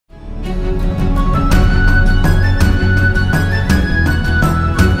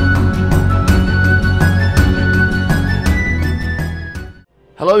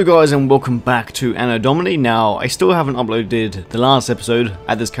Hello guys and welcome back to Anno Domini. Now, I still haven't uploaded the last episode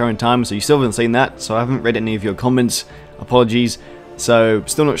at this current time, so you still haven't seen that, so I haven't read any of your comments. Apologies. So,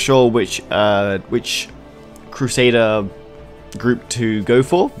 still not sure which Crusader group to go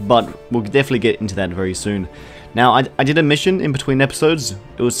for, but we'll definitely get into that very soon. Now, I did a mission in between episodes.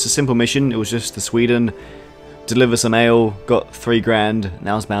 It was a simple mission. It was just to Sweden, deliver some ale, got 3 grand, and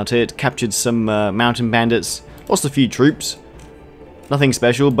that was about it. Captured some mountain bandits, lost a few troops. Nothing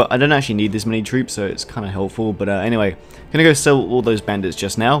special, but I don't actually need this many troops, so it's kind of helpful. But anyway, gonna go sell all those bandits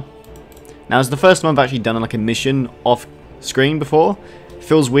just now. Now, it's the first time I've actually done like a mission off screen before.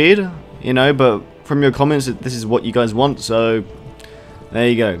 Feels weird, you know, but from your comments, this is what you guys want, so there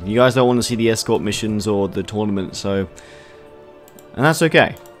you go. You guys don't want to see the escort missions or the tournament, so, and that's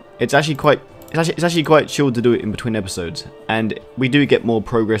okay. It's actually quite chill to do it in between episodes, and we do get more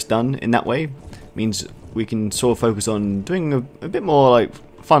progress done in that way. It means we can sort of focus on doing a bit more like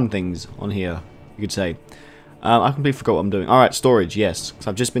fun things on here, you could say. I completely forgot what I'm doing. Alright, storage, yes. So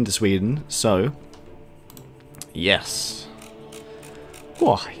I've just been to Sweden, so yes.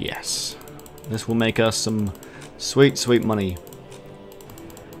 Oh, yes. This will make us some sweet, sweet money.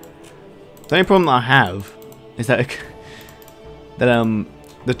 The only problem I have is that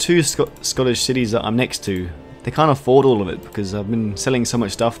the two Scottish cities that I'm next to, they can't afford all of it because I've been selling so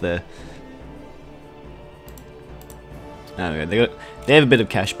much stuff there. Okay, they have a bit of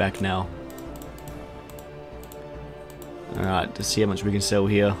cash back now. Alright, let's see how much we can sell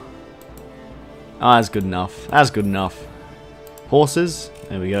here. Ah, that's good enough. That's good enough. Horses.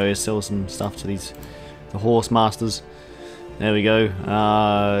 There we go. Sell some stuff to the horse masters. There we go.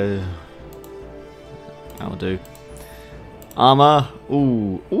 That'll do. Armor.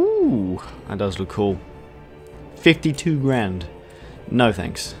 Ooh, that does look cool. 52 grand. No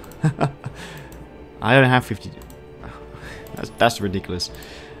thanks. I don't have 50. That's ridiculous.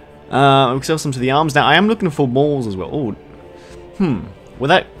 We'll sell some to the arms. Now, I am looking for balls as well. Oh, Would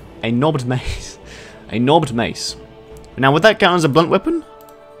that... a knobbed mace. A knobbed mace. Now, would that count as a blunt weapon?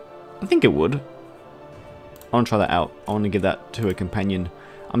 I think it would. I want to try that out. I want to give that to a companion.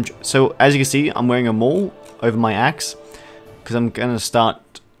 So, as you can see, I'm wearing a maul over my axe. Because I'm going to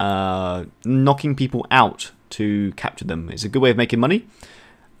start knocking people out to capture them. It's a good way of making money.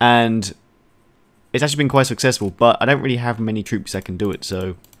 And it's actually been quite successful, but I don't really have many troops that can do it,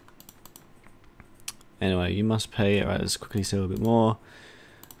 so... Anyway, you must pay. Alright, let's quickly sell a bit more.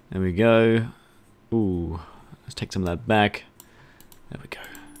 There we go. Ooh, let's take some of that back. There we go.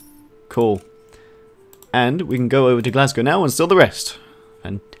 Cool. And we can go over to Glasgow now and sell the rest.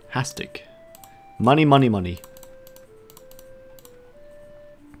 Fantastic. Money, money, money.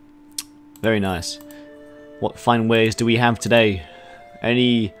 Very nice. What fine wares do we have today?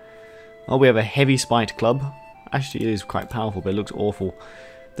 Any... Oh, we have a heavy spiked club. Actually, it is quite powerful, but it looks awful.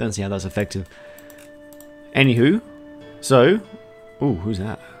 Don't see how that's effective. Anywho, so... Ooh, who's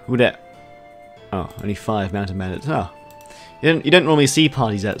that? Who that? Oh, only 5 mountain bandits. Oh. You don't normally see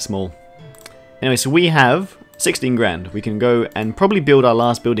parties that small. Anyway, so we have 16 grand. We can go and probably build our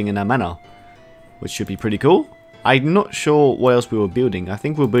last building in our manor, which should be pretty cool. I'm not sure what else we were building. I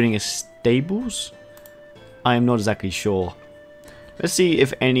think we were building a stables? I am not exactly sure. Let's see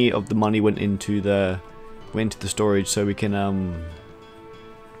if any of the money went into the storage, so we can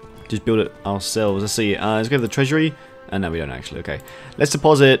just build it ourselves. Let's see. Let's go to the treasury. No, we don't actually. Okay, let's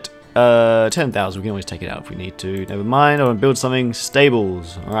deposit 10,000. We can always take it out if we need to. Never mind. I want to build something.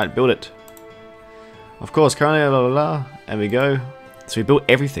 Stables. All right, build it. Of course. Currently, blah blah blah. There we go. So we built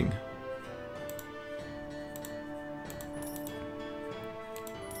everything.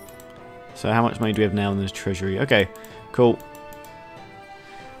 So how much money do we have now in this treasury? Okay, cool.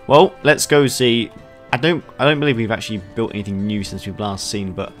 Well, let's go see. I don't believe we've actually built anything new since we've last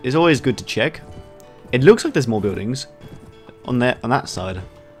seen, but it's always good to check. It looks like there's more buildings on that side.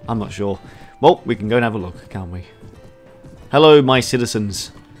 I'm not sure. Well, we can go and have a look, can't we? Hello, my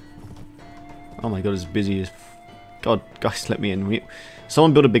citizens. Oh my god, it's busy as... God, guys, let me in.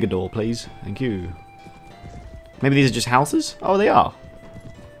 Someone build a bigger door, please. Thank you. Maybe these are just houses? Oh, they are.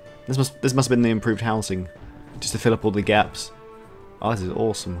 This must have been the improved housing, just to fill up all the gaps. Oh, this is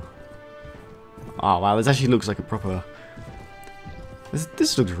awesome. Oh wow, this actually looks like a proper...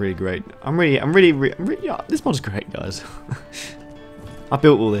 This looks really great. I'm really yeah, this mod's great, guys. I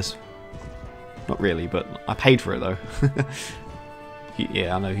built all this. Not really, but I paid for it though.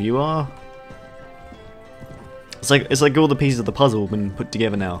 Yeah, I know who you are. It's like all the pieces of the puzzle have been put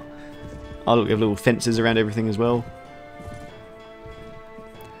together now. Oh look, we have little fences around everything as well.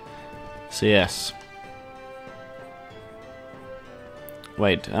 So yes.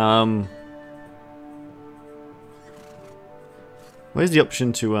 Wait, Where's the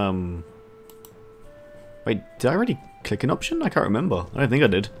option to, Wait, did I already click an option? I can't remember. I don't think I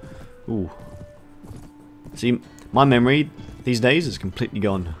did. Ooh. See, my memory these days is completely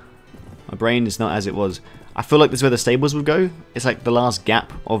gone. My brain is not as it was. I feel like this is where the stables would go. It's like the last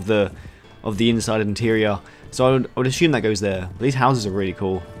gap of the inside interior. So I would assume that goes there. These houses are really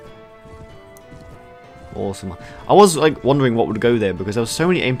cool. Awesome. I was like wondering what would go there because there were so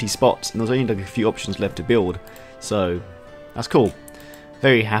many empty spots and there was only like a few options left to build. So that's cool.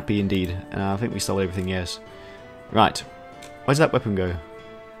 Very happy indeed. And I think we sold everything, yes. Right. Where's that weapon go?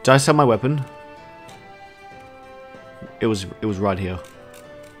 Did I sell my weapon? It was right here.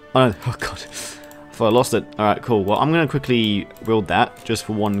 Oh no, oh god. I thought I lost it. Alright, cool. Well, I'm going to quickly build that just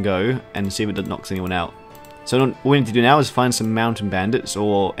for one go and see if it knocks anyone out. So what we need to do now is find some mountain bandits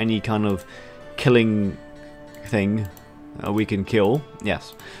or any kind of killing thing we can kill.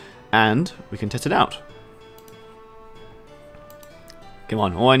 Yes. And we can test it out. Come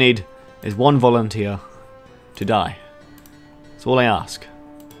on, all I need is one volunteer to die. That's all I ask.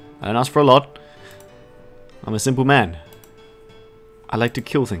 I don't ask for a lot. I'm a simple man. I like to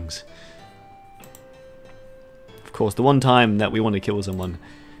kill things. Of course, the one time that we want to kill someone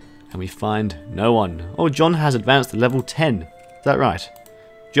and we find no one. Oh, John has advanced to level 10. Is that right?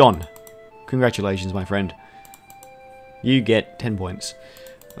 John, congratulations, my friend. You get 10 points.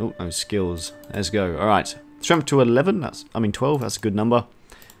 Oh, no skills. Let's go. Alright. Strength to 11. 12. That's a good number.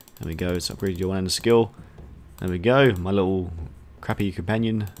 There we go. So upgrade your one and skill. There we go. My little crappy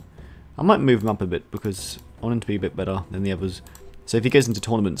companion. I might move him up a bit because I want him to be a bit better than the others. So if he goes into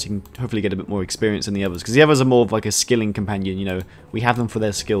tournaments, he can hopefully get a bit more experience than the others. Because the others are more of like a skilling companion, you know. We have them for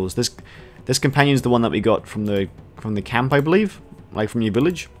their skills. This companion is the one that we got from the camp, I believe. Like from your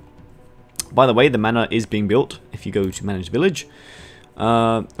village. By the way, the manor is being built if you go to manage village.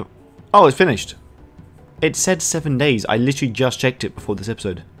 Oh, it's finished. It said 7 days. I literally just checked it before this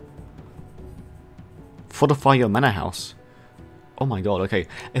episode. Fortify your manor house. Oh my god, okay.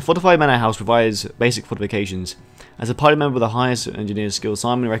 A fortified manor house provides basic fortifications. As a party member with the highest engineer's skill,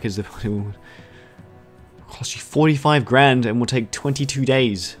 Simon reckons the party will cost you 45 grand and will take 22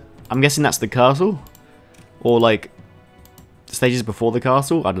 days. I'm guessing that's the castle? Or like stages before the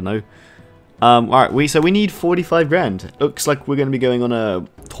castle? I don't know. Alright, so we need 45 grand. Looks like we're going to be going on a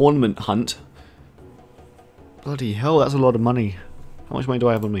tournament hunt. Bloody hell, that's a lot of money. How much money do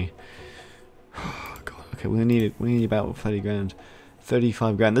I have on me? God, okay, we need about 30 grand.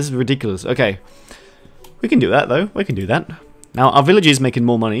 35 grand. This is ridiculous. Okay. We can do that though. We can do that. Now our village is making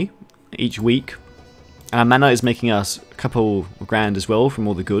more money each week. And our manor is making us a couple of grand as well from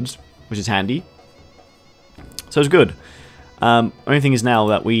all the goods, which is handy. So it's good. Only thing is now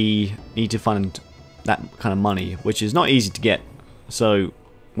that we need to find that kind of money, which is not easy to get. So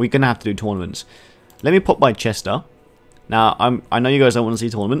we're gonna have to do tournaments. Let me pop by Chester. Now I know you guys don't want to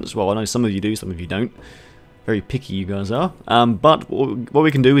see tournaments. Well, I know some of you do, some of you don't. Very picky you guys are. But what we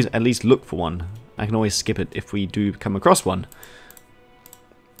can do is at least look for one. I can always skip it if we do come across one.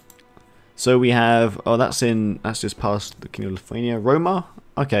 So we have, oh, that's just past the King of Lithuania, Roma.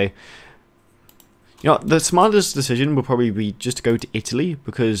 Okay. You know, the smartest decision will probably be just to go to Italy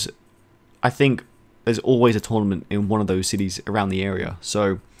because I think there's always a tournament in one of those cities around the area.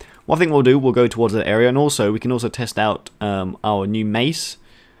 So one thing we'll do, we'll go towards that area, and also we can also test out our new mace,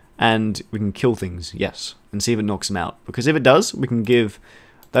 and we can kill things, yes, and see if it knocks them out. Because if it does, we can give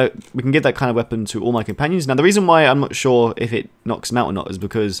that kind of weapon to all my companions. Now the reason why I'm not sure if it knocks them out or not is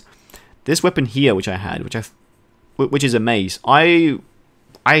because this weapon here, which I had, which is a mace, I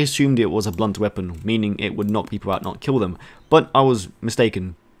assumed it was a blunt weapon, meaning it would knock people out, not kill them. But I was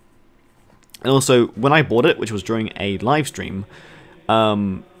mistaken. And also, when I bought it, which was during a live stream,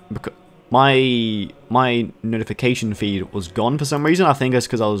 my notification feed was gone for some reason. I think it's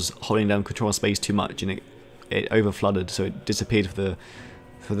because I was holding down control space too much, and it over flooded, so it disappeared for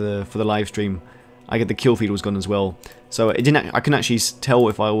the live stream. I get the kill feed was gone as well, so it didn't. I couldn't actually tell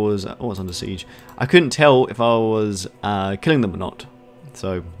if I was. Oh, I was under siege. I couldn't tell if I was killing them or not.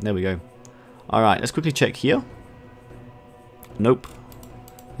 So there we go. All right, let's quickly check here. Nope.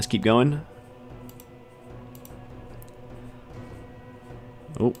 Let's keep going.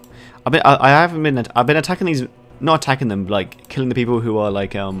 Oh, I haven't been. I've been attacking these. Not attacking them, but like killing the people who are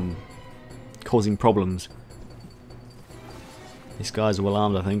like causing problems. These guys are well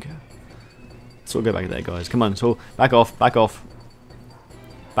armed, I think. So we'll go back there, guys. Come on, so back off, back off,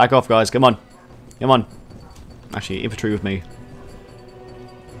 back off, guys. Come on, come on. Actually, infantry with me.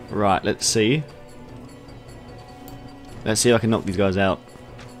 Right, let's see. Let's see if I can knock these guys out.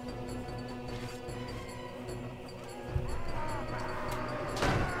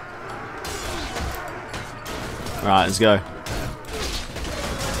 Right, let's go.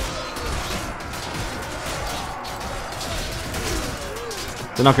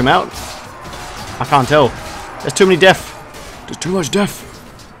 To knock him out? I can't tell. There's too many death. There's too much death.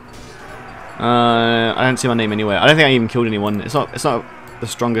 I don't see my name anywhere. I don't think I even killed anyone. It's not the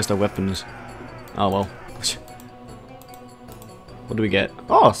strongest of weapons. Oh well. What do we get?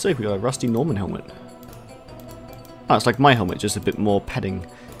 Oh, sick, we got a rusty Norman helmet. Oh, it's like my helmet, just a bit more padding.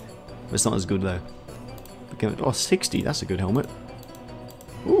 But it's not as good though. Okay, oh, 60, that's a good helmet.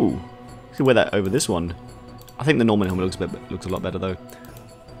 Ooh. I can wear that over this one. I think the Norman helmet looks a lot better though.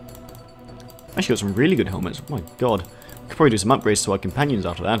 Actually got some really good helmets. Oh my god. We could probably do some upgrades to our companions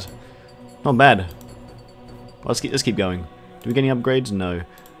after that. Not bad. Well, let's keep going. Do we get any upgrades? No.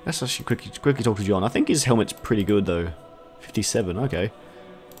 Let's actually quickly talk to John. I think his helmet's pretty good though. 57, okay.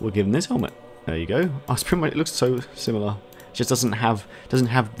 We'll give him this helmet. There you go. Oh, it's pretty much, it looks so similar. It just doesn't have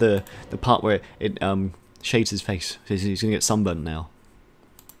the part where it shades his face. So he's gonna get sunburned now.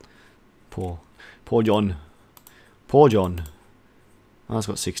 Poor John. Poor John. Oh, that's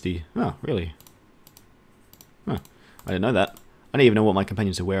got 60. Oh, really? Huh. I didn't know that. I don't even know what my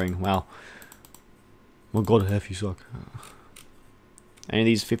companions are wearing. Wow. Oh god, Heph, you suck. Any of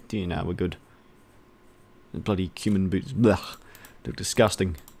these 50? No, we're good. The bloody cumin boots. Blech. Look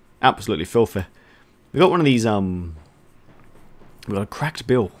disgusting. Absolutely filthy. We got one of these, we got a cracked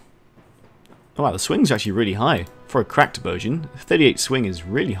bill. Oh wow, the swing's actually really high. For a cracked version, 38 swing is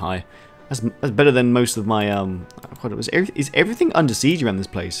really high. That's better than most of my, is everything under siege around this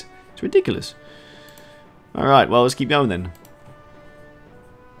place? It's ridiculous. Alright, well, let's keep going then.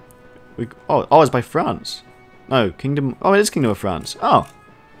 Oh, it's by France. No, Kingdom, oh, it is Kingdom of France. Oh.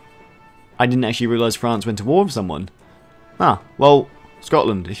 I didn't actually realise France went to war with someone. Ah, well,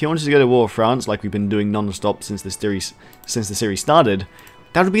 Scotland, if you wanted to go to war with France, like we've been doing non-stop since the series started,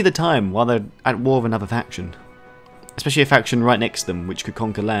 that would be the time while they're at war with another faction. Especially a faction right next to them, which could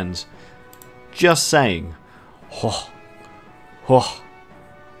conquer lands. Just saying. Oh. Oh.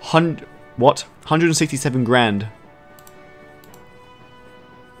 What? 167 grand.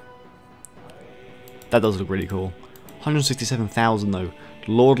 That does look really cool. 167,000 though.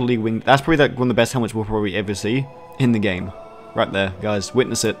 Lordly winged. That's probably one of the best helmets we'll probably ever see in the game. Right there, guys.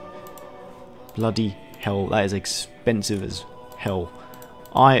 Witness it. Bloody hell. That is expensive as hell.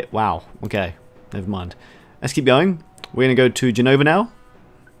 Wow. Okay. Never mind. Let's keep going. We're going to go to Genova now.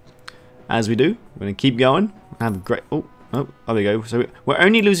 As we do. We're going to keep going. Have a great... Oh, there we go. So we're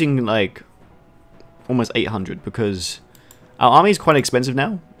only losing like almost 800 because our army is quite expensive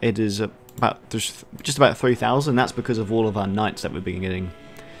now. It is just about 3,000. That's because of all of our knights that we've been getting.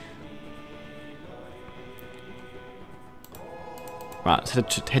 Right,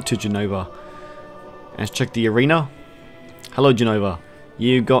 let's head to Genova. Let's check the arena. Hello, Genova.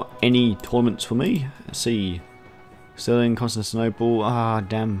 You got any tournaments for me? Let's see. Sterling, Constantinople. Ah,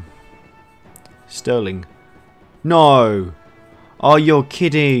 damn. Sterling. No. Oh, you're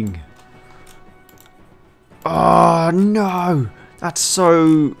kidding. Oh, no. That's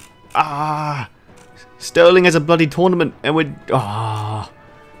so... Sterling has a bloody tournament and we're...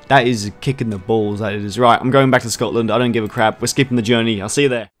 that is a kick in the balls, that is. Right, I'm going back to Scotland. I don't give a crap. We're skipping the journey. I'll see you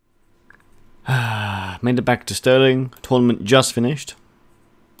there. Made it back to Sterling. Tournament just finished.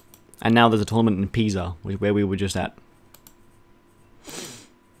 And now there's a tournament in Pisa, where we were just at.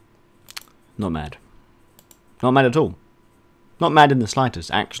 Not mad. Not mad at all. Not mad in the slightest,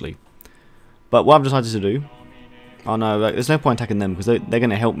 actually. But what I've decided to do... Oh no, like, there's no point attacking them, because they're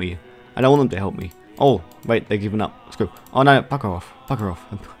going to help me. I don't want them to help me. Oh, wait, they're giving up. Let's go. Oh no, bugger off. Bugger off.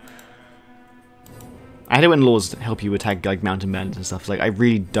 I hate it when laws help you attack like mountain bands and stuff. It's like, I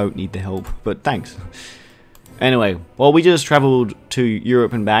really don't need the help, but thanks. Anyway, well, we just travelled to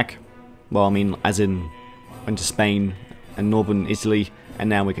Europe and back. Well, I mean, as in, went to Spain and northern Italy, and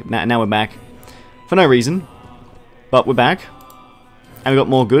now we're back. For no reason. But we're back. And we got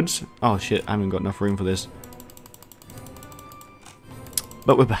more goods. Oh shit, I haven't got enough room for this.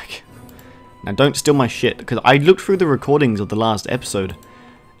 But we're back. Now don't steal my shit, because I looked through the recordings of the last episode,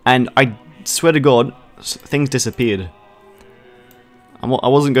 and I swear to God, things disappeared. I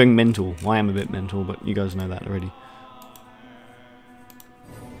wasn't going mental. Well, I am a bit mental, but you guys know that already.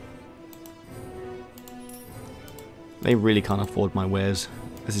 They really can't afford my wares.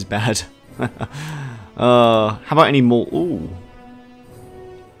 This is bad. How about any more? Ooh.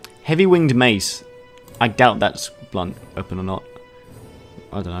 Heavy winged mace. I doubt that's blunt open or not.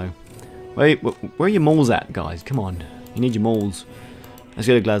 I don't know. Wait, where are your malls at, guys? Come on. You need your malls. Let's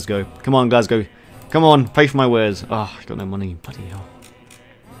go to Glasgow. Come on, Glasgow. Come on, pay for my wares. Oh, I got no money. Bloody hell.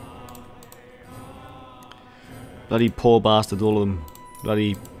 Bloody poor bastards, all of them.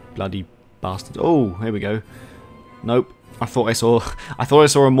 Bloody bastards. Oh, here we go. Nope. I thought I saw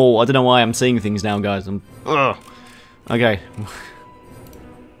a mall. I don't know why I'm seeing things now, guys. Ugh. Okay.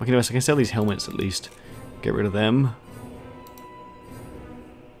 Okay, anyways, I can sell these helmets at least. Get rid of them.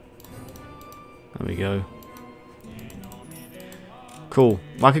 There we go. Cool.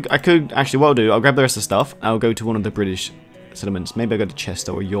 Well, I could actually, what I'll do, I'll grab the rest of the stuff. I'll go to one of the British settlements. Maybe I'll go to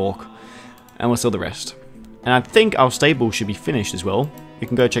Chester or York. And we'll sell the rest. And I think our stable should be finished as well. You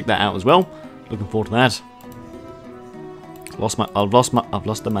can go check that out as well. Looking forward to that. I've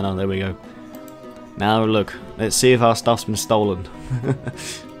lost the mana. There we go. Now look, let's see if our stuff's been stolen.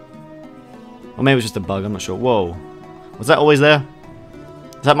 Or maybe it's just a bug. I'm not sure. Whoa, was that always there?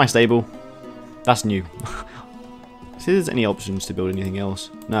 Is that my stable? That's new. See if there's any options to build anything else.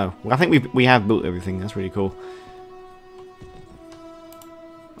 No, well, I think we have built everything. That's really cool.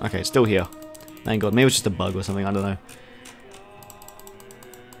 Okay, it's still here. Thank God. Maybe it's just a bug or something. I don't know.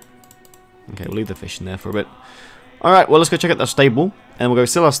 Okay, we'll leave the fish in there for a bit. Alright, well, let's go check out the stable, and we'll go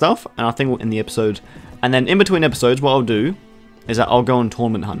sell our stuff, and I think we'll end the episode. And then in between episodes, what I'll do is that I'll go on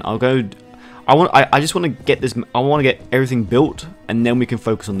tournament hunt. I'll go. I just want to get this. I want to get everything built, and then we can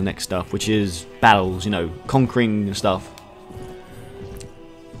focus on the next stuff, which is battles. You know, conquering and stuff.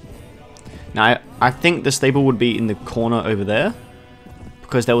 Now, I think the stable would be in the corner over there,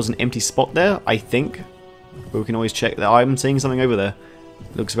 because there was an empty spot there. I think, but we can always check that. I'm seeing something over there.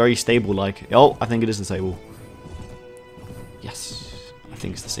 It looks very stable-like. Oh, I think it is the stable. Yes, I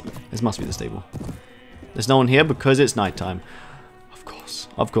think it's the stable. This must be the stable. There's no one here because it's nighttime. Of course,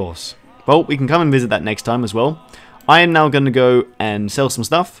 of course. Well, we can come and visit that next time as well. I am now going to go and sell some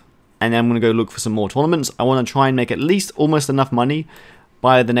stuff, and then I'm going to go look for some more tournaments. I want to try and make at least almost enough money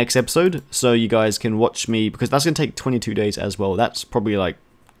by the next episode, so you guys can watch me, because that's going to take 22 days as well. That's probably like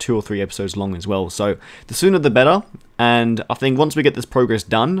 2 or 3 episodes long as well. So the sooner the better, and I think once we get this progress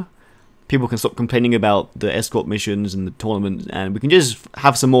done, people can stop complaining about the escort missions and the tournament, and we can just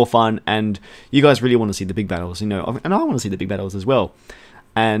have some more fun, and you guys really want to see the big battles, you know, and I want to see the big battles as well.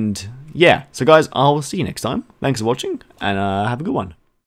 And yeah, so guys, I'll see you next time. Thanks for watching, and have a good one.